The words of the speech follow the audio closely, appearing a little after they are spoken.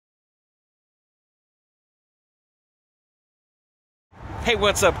Hey,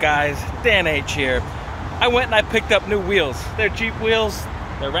 what's up guys? Dan H here. I went and I picked up new wheels. They're Jeep wheels,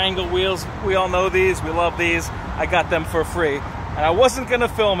 they're Wrangler wheels. We all know these, we love these. I got them for free. And I wasn't gonna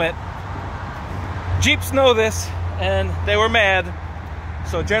film it. Jeeps know this, and they were mad.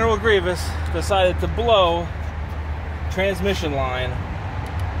 So General Grievous decided to blow transmission line.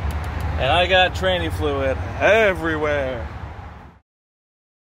 And I got tranny fluid everywhere.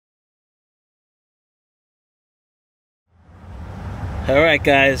 Alright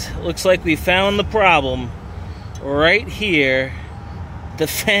guys, looks like we found the problem right here. The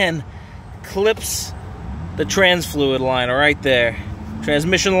fan clips the trans fluid line right there.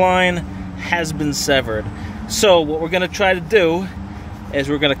 Transmission line has been severed. So what we're going to try to do is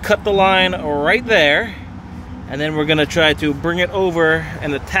we're going to cut the line right there, and then we're going to try to bring it over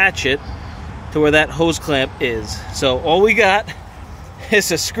and attach it to where that hose clamp is. So all we got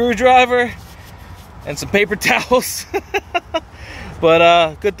is a screwdriver and some paper towels.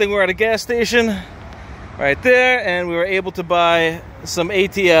 But good thing we're at a gas station right there, and we were able to buy some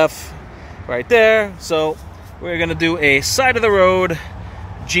ATF right there. So we're gonna do a side of the road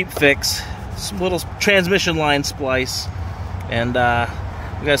Jeep fix, some little transmission line splice, and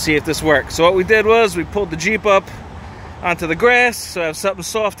we gotta see if this works. So what we did was we pulled the Jeep up onto the grass so I have something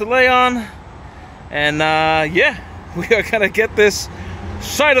soft to lay on, and yeah, we are gonna get this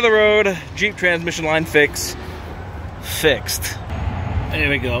side of the road Jeep transmission line fixed. There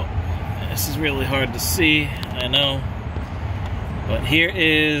we go. This is really hard to see, I know. But here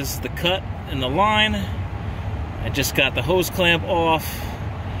is the cut in the line. I just got the hose clamp off.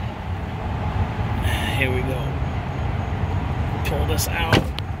 Here we go. Pull this out.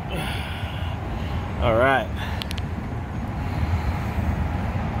 All right.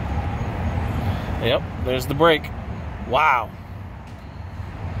 Yep, there's the brake. Wow.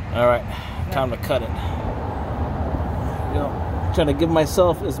 All right, time to cut it. There we go. Trying to give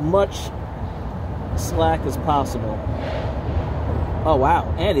myself as much slack as possible. Oh wow,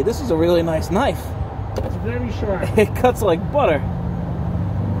 Andy, this is a really nice knife. It's very sharp. It cuts like butter.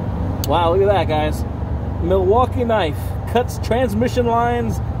 Wow, look at that, guys. Milwaukee knife cuts transmission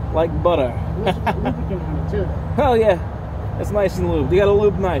lines like butter. There's lubricant on it too. Hell yeah, it's nice and lubed. You got a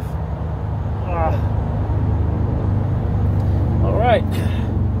lube knife. All right.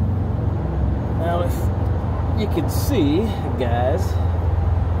 Now if you can see, guys,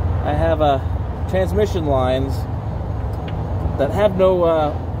 I have transmission lines that have no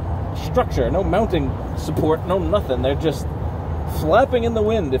structure, no mounting support, no nothing. They're just flapping in the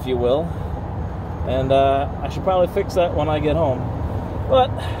wind, if you will. And I should probably fix that when I get home. But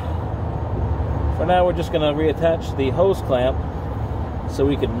for now, we're just going to reattach the hose clamp so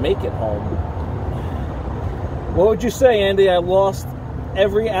we can make it home. What would you say, Andy? I lost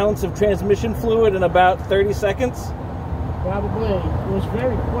every ounce of transmission fluid in about 30 seconds? Probably. It was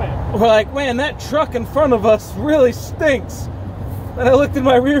very quick. We're like, man, that truck in front of us really stinks. Then I looked in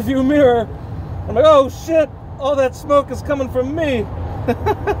my rearview mirror. I'm like, oh shit, all that smoke is coming from me.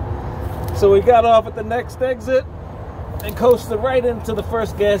 So we got off at the next exit and coasted right into the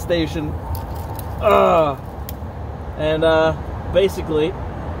first gas station. And basically,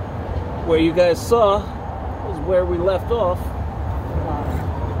 where you guys saw was where we left off.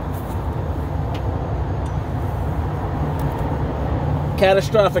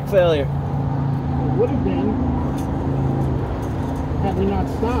 Catastrophic failure. It would have been had we not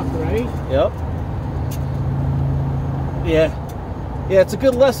stopped, right? Yep. Yeah, it's a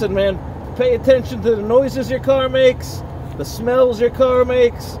good lesson, man. Pay attention to the noises your car makes, the smells your car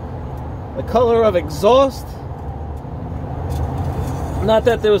makes, the color of exhaust. Not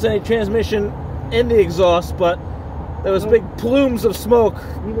that there was any transmission in the exhaust, but there was big plumes of smoke.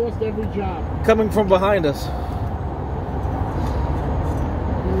 We lost every job. Coming from behind us.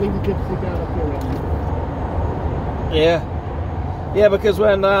 Leave the kids to stick out up here right now. Yeah, because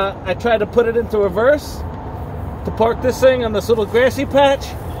when I tried to put it into reverse to park this thing on this little grassy patch,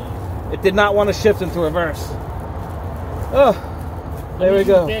 it did not want to shift into reverse. Oh, there we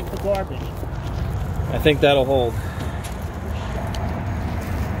go. Bag for garbage. I think that'll hold.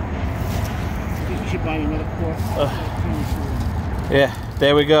 You should buy another course. Yeah,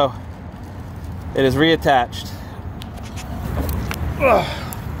 there we go. It is reattached.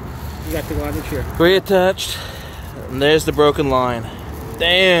 You got the garbage here. Reattached, and there's the broken line.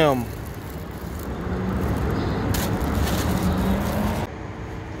 Damn.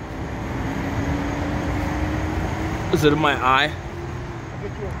 Is it in my eye?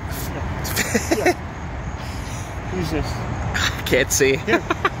 Who's this? Can't see.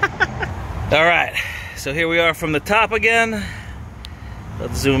 All right, so here we are from the top again.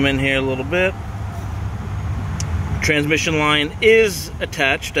 Let's zoom in here a little bit. transmission line is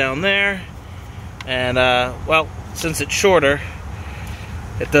attached down there, and well, since it's shorter,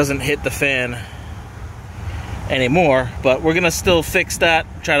 it doesn't hit the fan anymore, but we're gonna still fix that,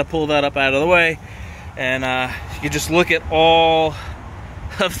 try to pull that up out of the way, and you can just look at all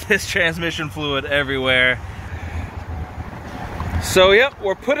of this transmission fluid everywhere. So yep,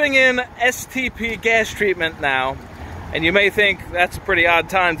 we're putting in STP gas treatment now, and you may think that's a pretty odd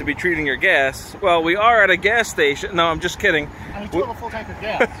time to be treating your gas. Well, we are at a gas station. No, I'm just kidding. And you do have a full tank of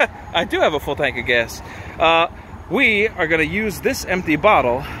gas. I do have a full tank of gas. We are going to use this empty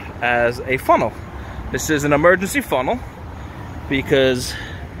bottle as a funnel. This is an emergency funnel because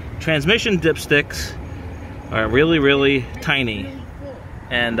transmission dipsticks are really, really tiny,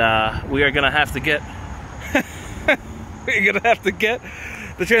 and we are going to have to get we're going to have to get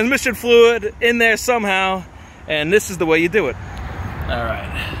the transmission fluid in there somehow, and this is the way you do it. All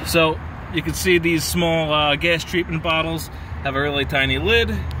right, so you can see these small gas treatment bottles have a really tiny lid.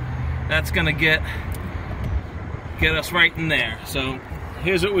 That's going to get us right in there. So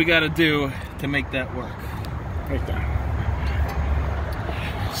here's what we got to do to make that work. Right there.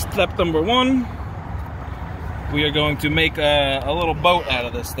 Step number one, we are going to make a little boat out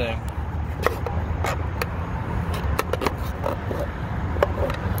of this thing.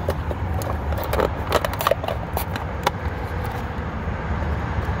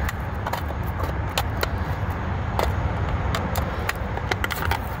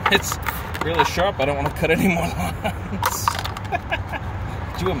 It's really sharp. I don't want to cut any more lines.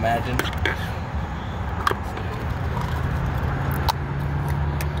 Could you imagine?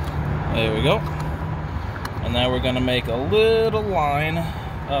 There we go. And now we're going to make a little line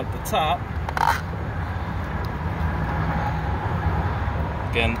at the top.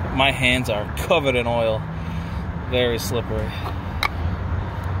 Again, my hands are covered in oil. Very slippery.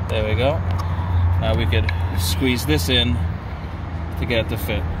 There we go. Now we could squeeze this in to get it to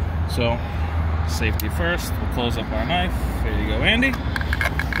fit. So, safety first. We'll close up our knife. There you go, Andy.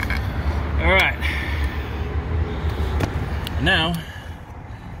 All right. Now,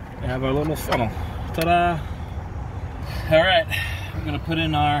 we have our little funnel. Ta-da! All right, we're gonna put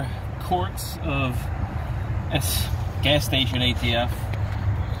in our quarts of gas station ATF.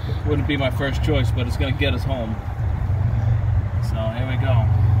 Wouldn't be my first choice, but it's gonna get us home. So here we go.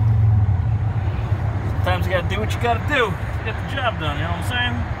 Sometimes you gotta do what you gotta do to get the job done, you know what I'm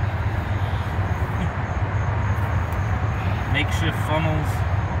saying? Makeshift funnels.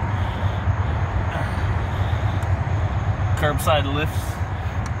 Curbside lifts.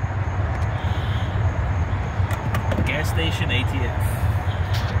 Gas station ATF.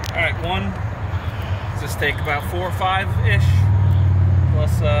 Alright, one. Does this take about 4 or 5-ish?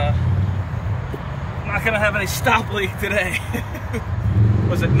 Plus, I'm not gonna have any stop leak today.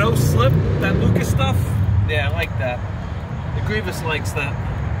 Was it no slip, that Lucas stuff? Yeah, I like that. The Grievous likes that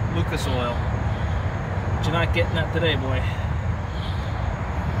Lucas oil. But you're not getting that today, boy.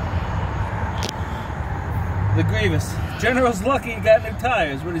 The Grievous. General's lucky he got new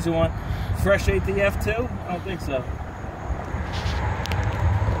tires. What does he want? Fresh ATF too? I don't think so.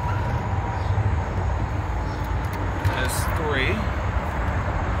 There's 3.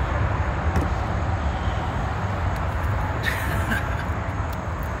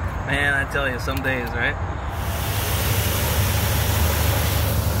 Man, I tell you, some days, right?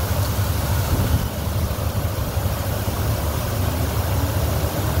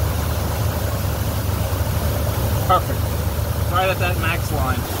 Perfect. Right at that max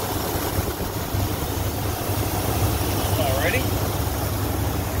line. Alrighty.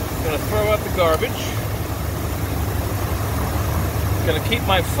 Gonna throw out the garbage. Gonna keep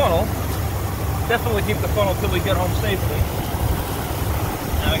my funnel. Definitely keep the funnel till we get home safely.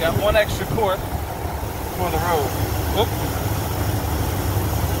 And I got 1 extra quart for the road. Whoop.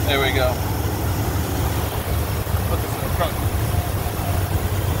 There we go. Put this in the trunk.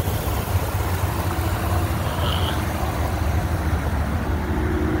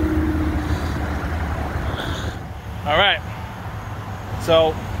 All right.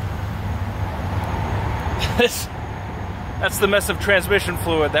 So that's the mess of transmission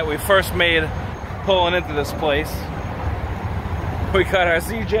fluid that we first made pulling into this place. We got our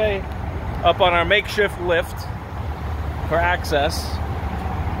ZJ up on our makeshift lift for access.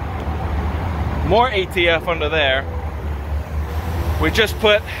 More ATF under there. We just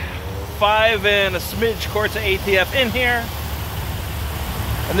put 5 and a smidge quarts of ATF in here.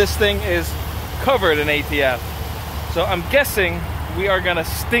 And this thing is covered in ATF. So I'm guessing we are gonna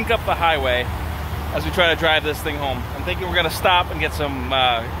stink up the highway as we try to drive this thing home. I'm thinking we're gonna stop and get some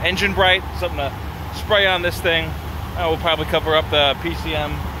engine bright, something to spray on this thing. We'll probably cover up the PCM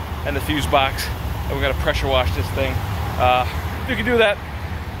and the fuse box. and we're gonna pressure wash this thing. If you can do that,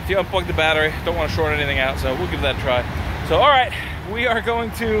 if you unplug the battery, don't want to short anything out, so we'll give that a try. So all right, we are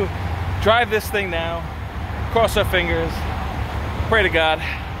going to drive this thing now, cross our fingers, pray to God,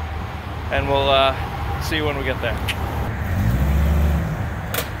 and we'll see you when we get there.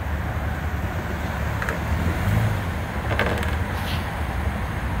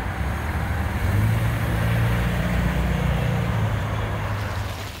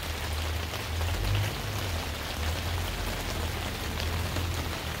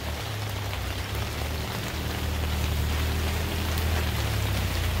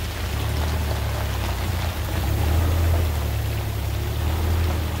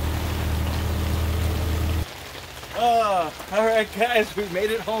 Alright guys, we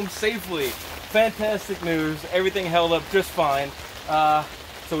made it home safely. Fantastic news. Everything held up just fine.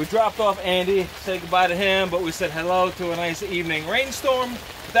 So we dropped off Andy, said goodbye to him, but we said hello to a nice evening rainstorm.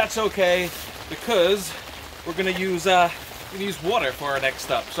 But that's okay, because we're gonna use water for our next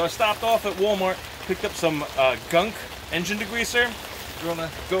stop. So I stopped off at Walmart, picked up some gunk engine degreaser. We're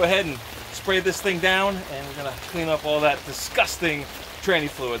gonna go ahead and spray this thing down, and we're gonna clean up all that disgusting tranny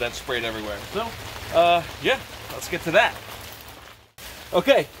fluid that's sprayed everywhere. So, yeah, let's get to that.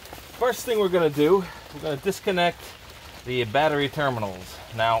 Okay, first thing we're gonna do, we're gonna disconnect the battery terminals.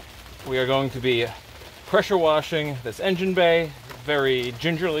 Now, we are going to be pressure washing this engine bay very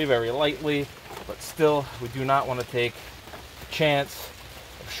gingerly, very lightly, but still, we do not want to take a chance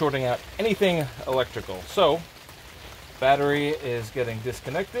of shorting out anything electrical. So, battery is getting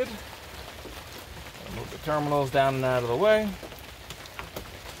disconnected. Move the terminals down and out of the way.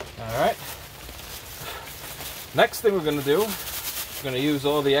 All right. Next thing we're going to do, we're going to use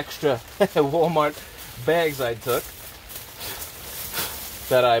all the extra Walmart bags I took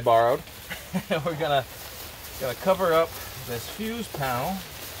that I borrowed. We're gonna cover up this fuse panel,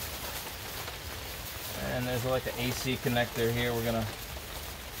 and there's like an AC connector here. We're gonna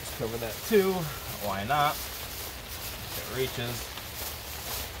just cover that too. Why not? It reaches.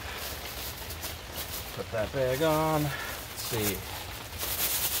 Put that bag on. Let's see.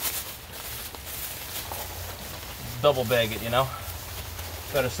 Double bag it, you know.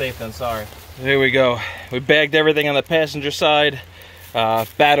 Better safe than sorry. Here we go. We bagged everything on the passenger side.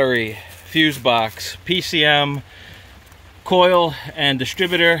 Battery, fuse box, PCM, coil, and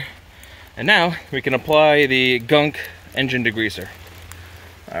distributor. And now we can apply the gunk engine degreaser.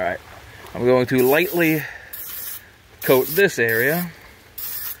 Alright, I'm going to lightly coat this area.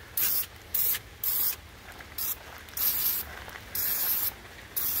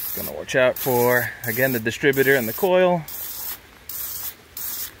 Gonna watch out for, again, the distributor and the coil.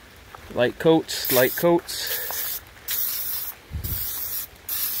 Light coats, light coats.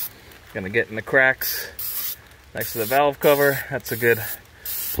 Gonna get in the cracks next to the valve cover. That's a good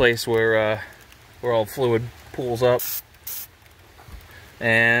place where all fluid pools up.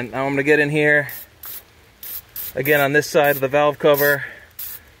 And now I'm gonna get in here again on this side of the valve cover,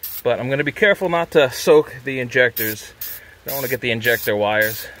 but I'm gonna be careful not to soak the injectors. I don't want to get the injector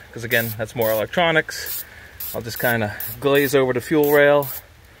wires, because again, that's more electronics. I'll just kind of glaze over the fuel rail.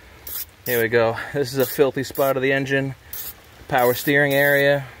 Here we go. This is a filthy spot of the engine. Power steering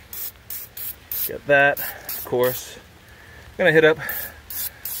area. Get that, of course. I'm gonna hit up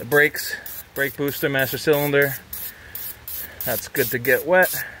the brakes, brake booster, master cylinder. That's good to get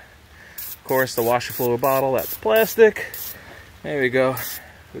wet. Of course, the washer fluid bottle, that's plastic. There we go.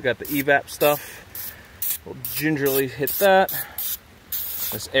 We got the evap stuff. We'll gingerly hit that.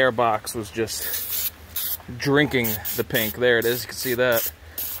 This air box was just drinking the pink. There it is, you can see that.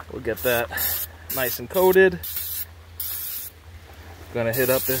 We'll get that nice and coated. Gonna hit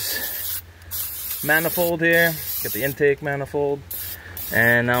up this manifold here, get the intake manifold.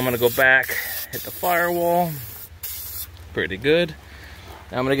 And now I'm gonna go back, hit the firewall. Pretty good.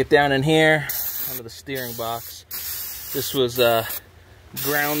 Now I'm gonna get down in here under the steering box. This was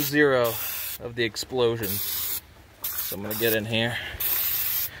ground zero of the explosion. So I'm gonna get in here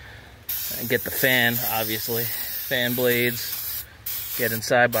and get the fan, obviously. Fan blades. Get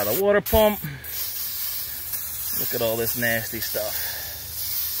inside by the water pump. Look at all this nasty stuff.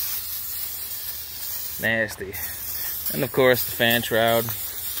 Nasty. And of course the fan shroud.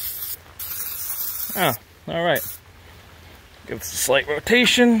 Oh, alright. Give this a slight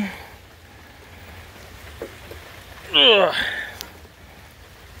rotation. Ugh.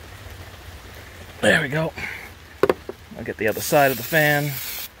 There we go. I'll get the other side of the fan.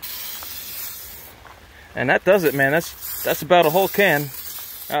 And that does it, man. That's about a whole can.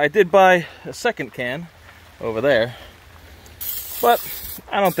 I did buy a second can over there, but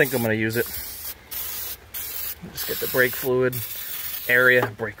I don't think I'm going to use it. Just get the brake fluid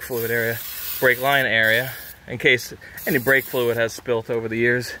area, brake line area in case any brake fluid has spilt over the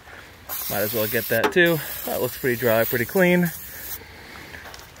years. Might as well get that too. That looks pretty dry, pretty clean.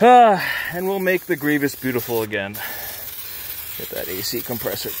 And we'll make the Grievous beautiful again. Get that AC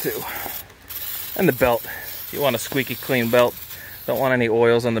compressor too. And the belt. You want a squeaky clean belt. Don't want any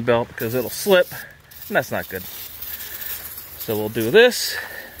oils on the belt because it'll slip, and that's not good. So we'll do this.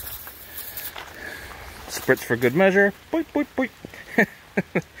 Spritz for good measure. Boink, boink, boink.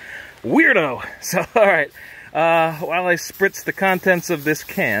 Weirdo. So, all right. While I spritz the contents of this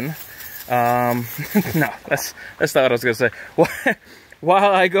can, no, that's not what I was gonna say.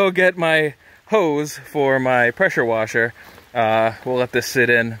 While I go get my hose for my pressure washer, we'll let this sit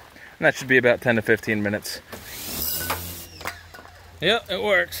in, and that should be about 10 to 15 minutes. Yep, it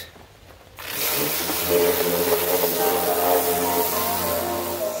works.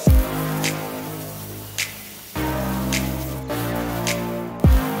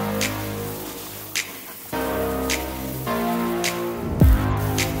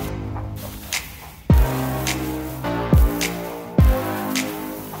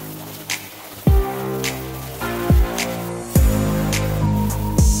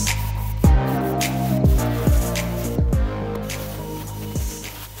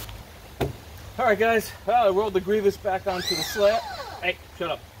 Alright guys, I rolled the Grievous back onto the slab. Hey, shut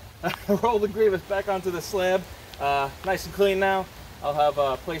up. I rolled the Grievous back onto the slab. Nice and clean now. I'll have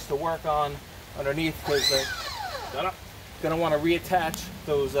a place to work on underneath because I'm going to want to reattach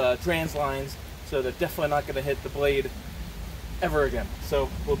those trans lines, so they're definitely not going to hit the blade ever again. So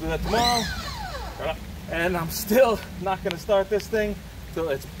we'll do that tomorrow. Shut up. And I'm still not going to start this thing until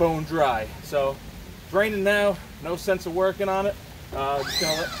it's bone dry. So it's raining now, no sense of working on it.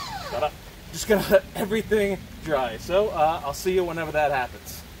 Just gonna let everything dry. So I'll see you whenever that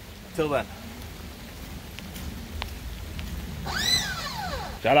happens. Till then.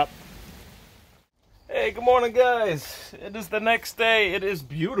 Shut up. Hey, good morning guys. It is the next day. It is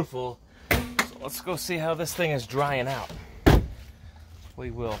beautiful. So let's go see how this thing is drying out.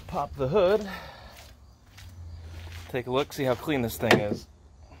 We will pop the hood. Take a look, see how clean this thing is.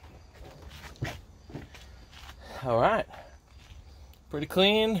 All right. Pretty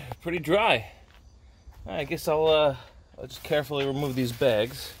clean, pretty dry. I guess I'll just carefully remove these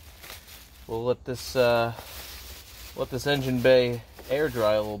bags. We'll let this engine bay air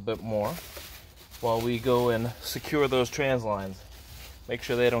dry a little bit more while we go and secure those trans lines. Make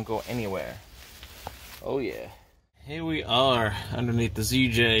sure they don't go anywhere. Oh yeah. Here we are underneath the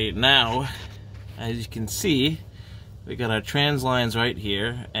ZJ now. As you can see, we got our trans lines right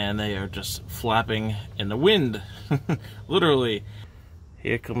here, and they are just flapping in the wind. Literally.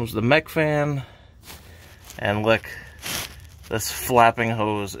 Here comes the mech fan, and look, this flapping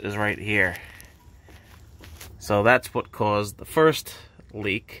hose is right here. So that's what caused the first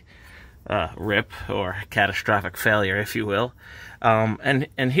leak, rip, or catastrophic failure, if you will. And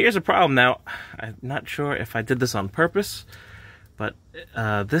here's a problem now. I'm not sure if I did this on purpose, but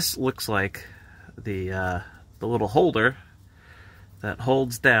this looks like the little holder that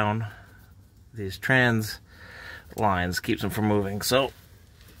holds down these trans lines, keeps them from moving. So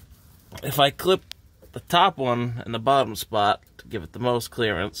if I clip the top one in the bottom spot to give it the most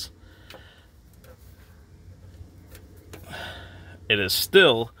clearance, it is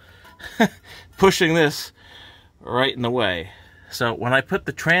still pushing this right in the way. So when I put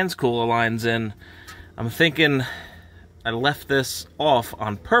the trans cooler lines in, I'm thinking I left this off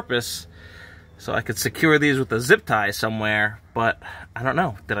on purpose so I could secure these with a zip tie somewhere, but I don't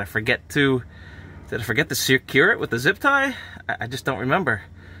know. Did I forget to secure it with the zip tie? I just don't remember.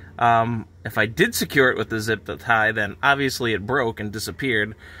 If I did secure it with the zip tie, then obviously it broke and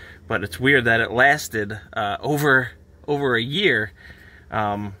disappeared. But it's weird that it lasted over a year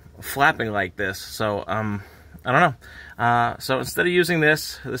flapping like this. So I don't know. So instead of using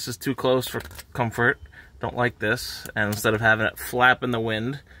this is too close for comfort. Don't like this. And instead of having it flap in the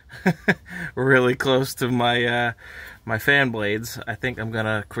wind really close to my my fan blades, I think I'm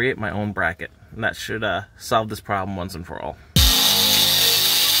gonna create my own bracket, and that should solve this problem once and for all.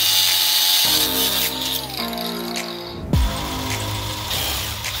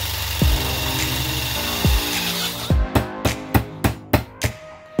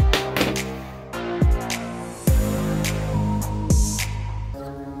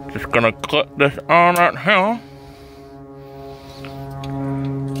 Just gonna clip this on right here.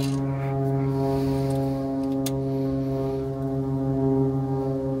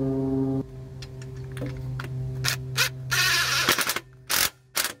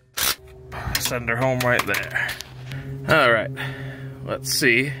 Send her home right there. Alright, let's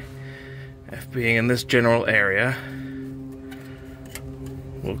see if being in this general area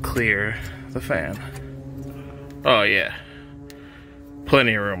we'll clear the fan. Oh yeah,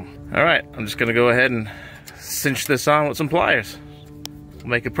 plenty of room. All right, I'm just gonna go ahead and cinch this on with some pliers. We'll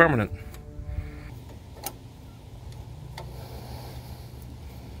make it permanent.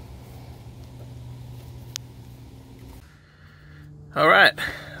 All right,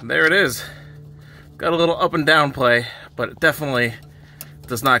 there it is. Got a little up and down play, but it definitely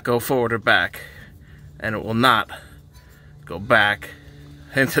does not go forward or back. And it will not go back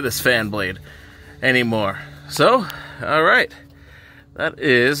into this fan blade anymore. So, all right. That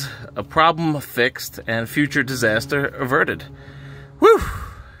is a problem fixed and future disaster averted. Woo!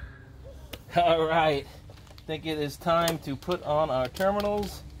 All right. I think it is time to put on our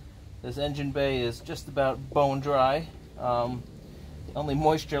terminals. This engine bay is just about bone dry. Only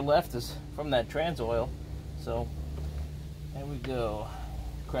moisture left is from that trans oil. So there we go.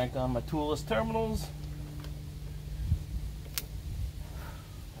 Crank on my toolless terminals.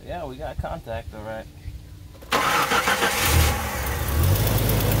 Yeah, we got contact, all right.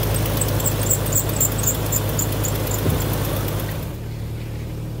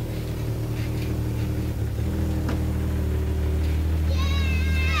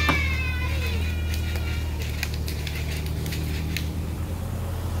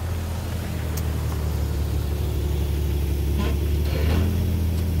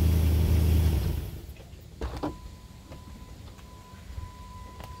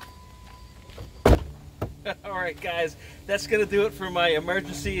 Alright guys, that's going to do it for my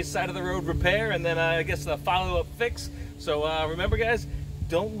emergency side of the road repair and then I guess the follow-up fix. So remember guys,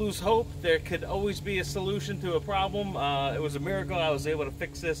 don't lose hope. There could always be a solution to a problem. It was a miracle I was able to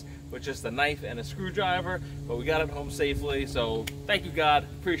fix this with just a knife and a screwdriver, but we got it home safely, so thank you God,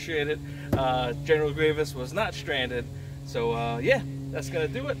 appreciate it. General Grievous was not stranded, so yeah, that's going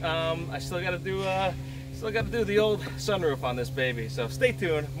to do it. I still got to do the old sunroof on this baby, so stay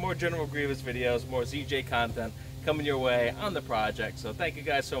tuned. More General Grievous videos, more ZJ content coming your way on the project. So thank you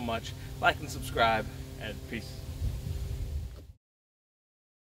guys so much. Like and subscribe, and peace.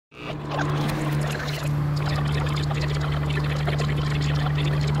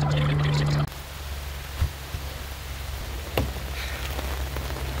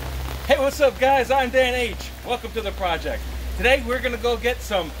 Hey, what's up guys? I'm Dan H. Welcome to the project. Today we're gonna go get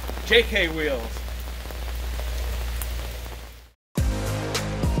some JK wheels.